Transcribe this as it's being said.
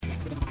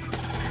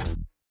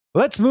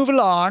Let's move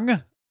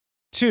along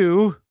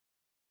to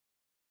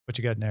what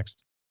you got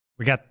next.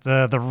 We got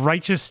the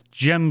Righteous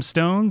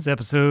Gemstones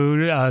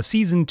episode,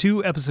 season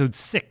 2, episode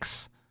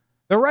 6.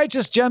 The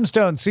Righteous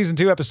Gemstones, season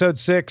 2, episode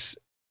 6.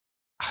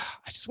 I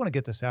just want to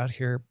get this out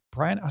here.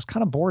 Brian, I was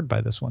kind of bored by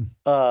this one.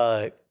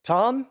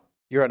 Tom,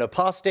 you're an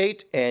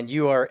apostate and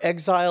you are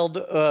exiled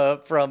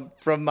from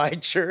my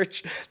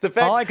church.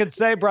 All I could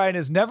say, Brian,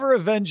 is never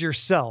avenge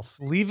yourself.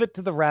 Leave it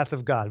to the wrath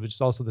of God, which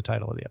is also the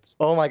title of the episode.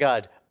 Oh my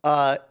God.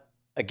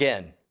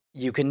 Again,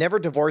 you can never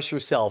divorce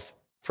yourself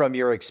from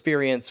your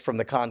experience from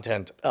the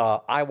content.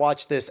 I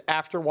watched this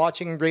after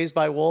watching Raised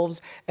by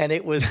Wolves, and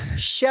it was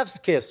chef's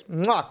kiss.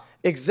 Mwah!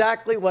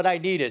 Exactly what I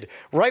needed.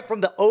 Right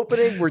from the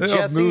opening where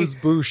Jesse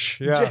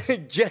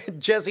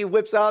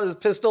whips out his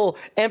pistol,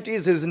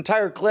 empties his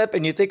entire clip,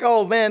 and you think,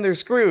 oh man, they're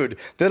screwed.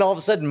 Then all of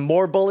a sudden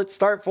more bullets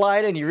start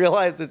flying and you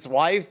realize it's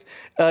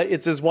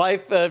his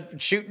wife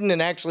shooting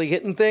and actually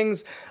hitting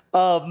things.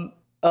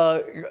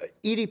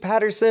 Edie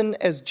Patterson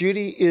as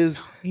Judy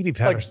is a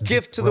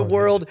gift to the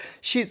world.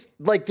 She's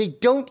like, they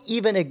don't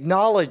even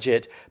acknowledge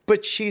it,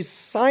 but she's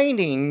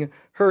signing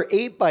her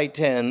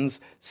 8x10s,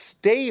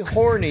 stay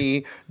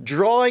horny,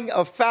 drawing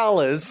a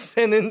phallus,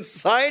 and then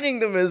signing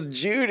them as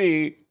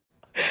Judy.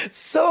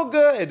 So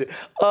good.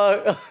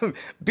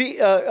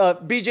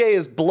 BJ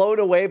is blown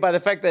away by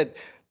the fact that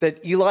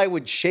Eli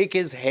would shake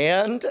his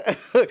hand.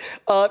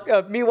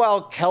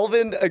 Meanwhile,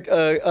 Kelvin,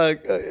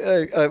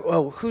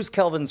 who's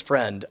Kelvin's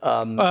friend?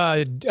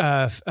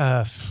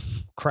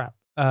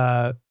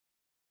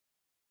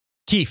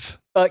 Keith.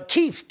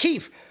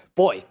 Keith.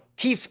 Boy,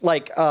 Keith,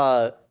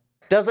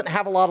 doesn't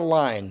have a lot of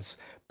lines,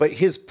 but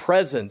his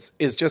presence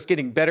is just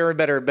getting better and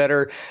better and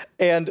better.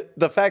 And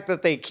the fact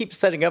that they keep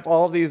setting up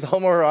all of these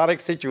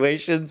homoerotic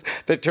situations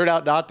that turn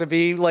out not to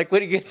be, like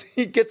when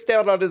he gets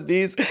down on his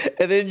knees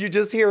and then you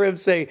just hear him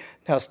say,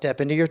 now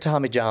step into your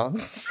Tommy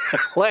Johns.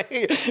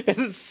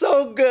 It's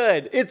so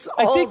good. It's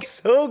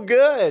so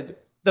good.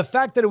 The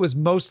fact that it was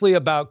mostly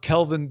about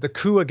Kelvin, the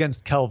coup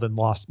against Kelvin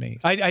lost me.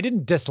 I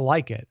didn't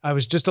dislike it. I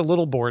was just a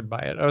little bored by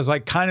it. I was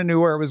like, kind of knew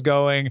where it was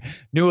going,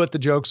 knew what the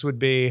jokes would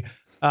be.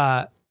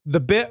 The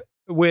bit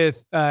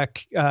with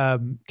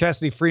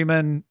Cassidy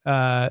Freeman,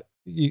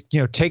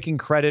 taking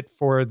credit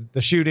for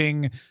the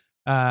shooting.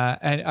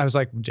 And I was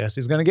like,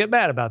 Jesse's going to get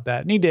mad about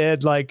that. And he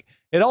did. Like,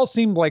 it all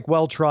seemed like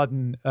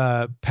well-trodden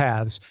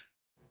paths.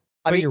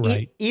 But you're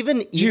right.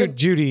 Even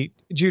Judy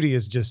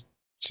is just,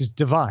 she's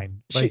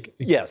divine. Like,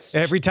 yes.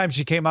 Every time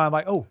she came on, I'm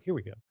like, oh, here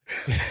we go.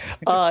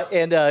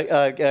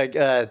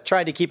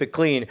 Trying to keep it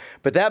clean.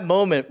 But that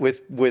moment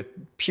with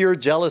pure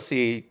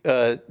jealousy,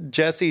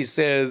 Jesse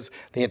says,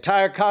 the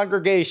entire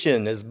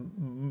congregation is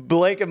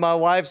blank and my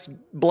wife's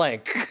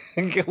blank.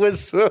 It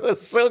was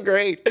so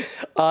great.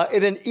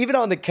 And then even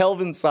on the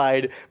Kelvin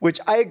side,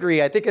 which I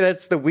agree, I think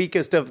that's the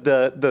weakest of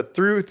the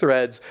through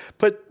threads,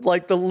 but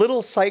like the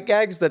little sight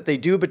gags that they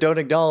do but don't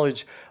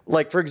acknowledge.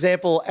 Like, for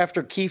example,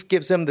 after Keith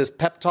gives him this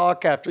pep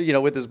talk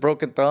after, with his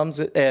broken thumbs,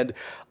 and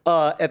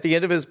at the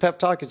end of his pep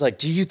talk, he's like,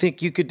 do you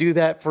think you could do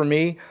that for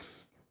me?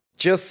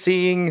 Just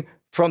seeing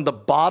from the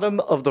bottom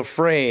of the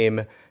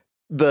frame,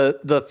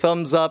 the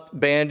thumbs up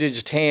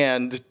bandaged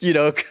hand,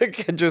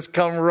 could just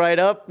come right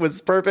up,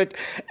 was perfect.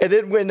 And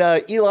then when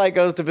Eli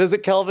goes to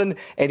visit Kelvin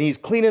and he's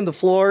cleaning the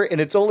floor, and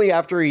it's only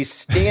after he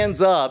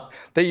stands up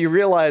that you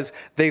realize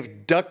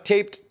they've duct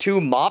taped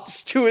 2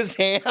 mops to his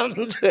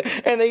hand.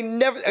 And they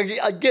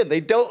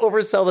don't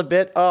oversell the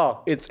bit.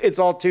 Oh, it's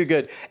all too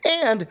good.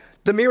 And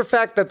the mere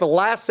fact that the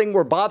last thing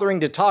we're bothering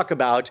to talk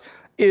about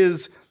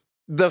is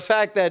the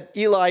fact that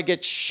Eli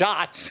gets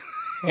shot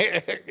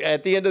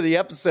at the end of the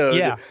episode.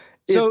 Yeah.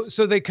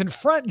 So they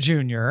confront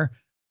Junior.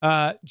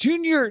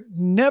 Junior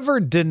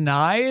never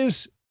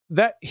denies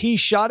that he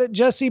shot at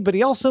Jesse, but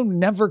he also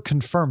never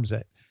confirms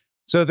it.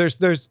 So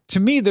there's to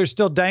me, there's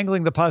still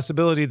dangling the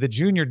possibility that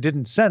Junior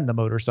didn't send the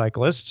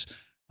motorcyclists.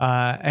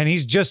 And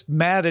he's just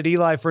mad at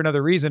Eli for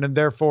another reason and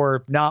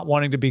therefore not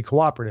wanting to be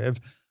cooperative.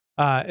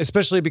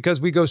 Especially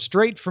because we go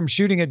straight from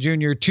shooting at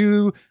Junior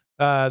to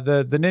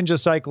the ninja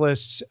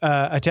cyclists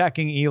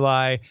attacking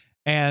Eli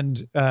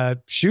and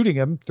shooting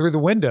him through the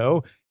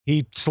window.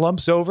 He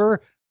slumps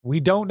over. We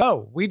don't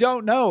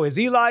know. Is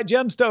Eli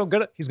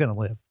Gemstone he's gonna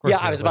live? Yeah,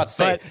 I was about to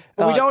say.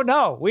 But we don't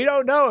know. We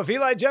don't know if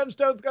Eli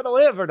Gemstone's gonna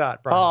live or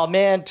not, Brian. Oh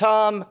man,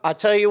 Tom, I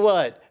tell you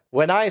what,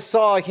 when I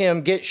saw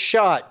him get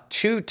shot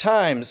 2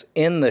 times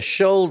in the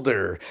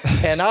shoulder,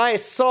 and I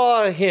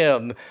saw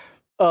him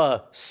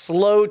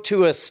slow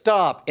to a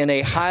stop in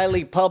a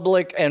highly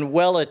public and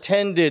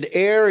well-attended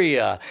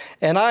area,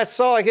 and I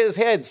saw his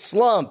head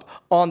slump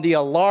on the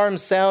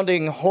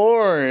alarm-sounding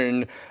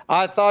horn,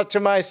 I thought to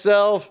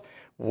myself,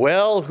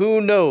 well, who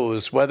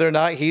knows whether or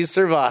not he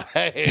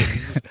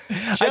survives.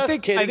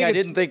 Just kidding. I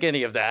didn't think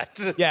any of that.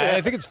 Yeah,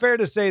 I think it's fair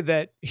to say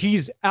that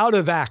he's out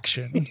of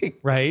action,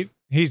 right?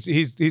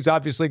 He's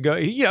obviously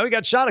he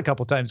got shot a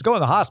couple times, go in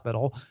the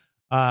hospital,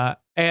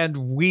 and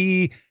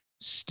we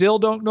still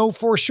don't know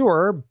for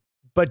sure,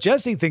 but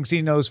Jesse thinks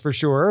he knows for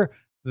sure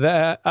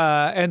that,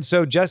 and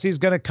so Jesse's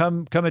going to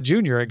come at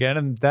Junior again,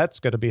 and that's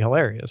going to be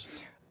hilarious.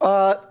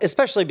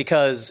 Especially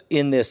because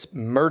in this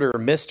murder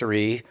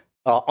mystery,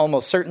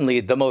 almost certainly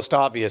the most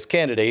obvious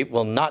candidate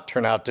will not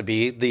turn out to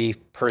be the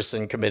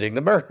person committing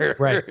the murders.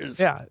 Right.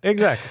 Yeah,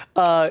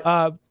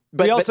 exactly.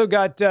 We also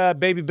got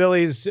Baby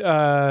Billy's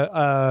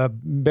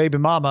baby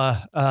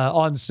mama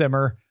on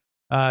simmer.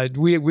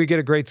 We get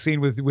a great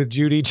scene with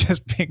Judy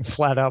just being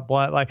flat out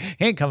blunt, like,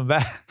 he ain't coming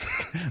back.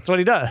 That's what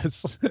he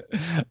does.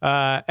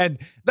 And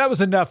that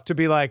was enough to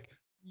be like,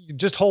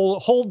 just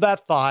hold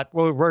that thought.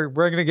 Well, we're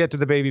going to get to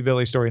the Baby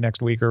Billy story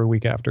next week or a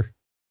week after.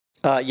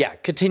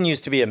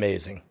 Continues to be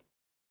amazing.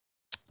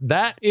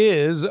 That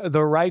is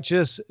The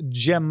Righteous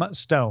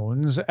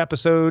Gemstones,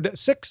 episode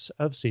 6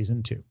 of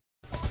season 2.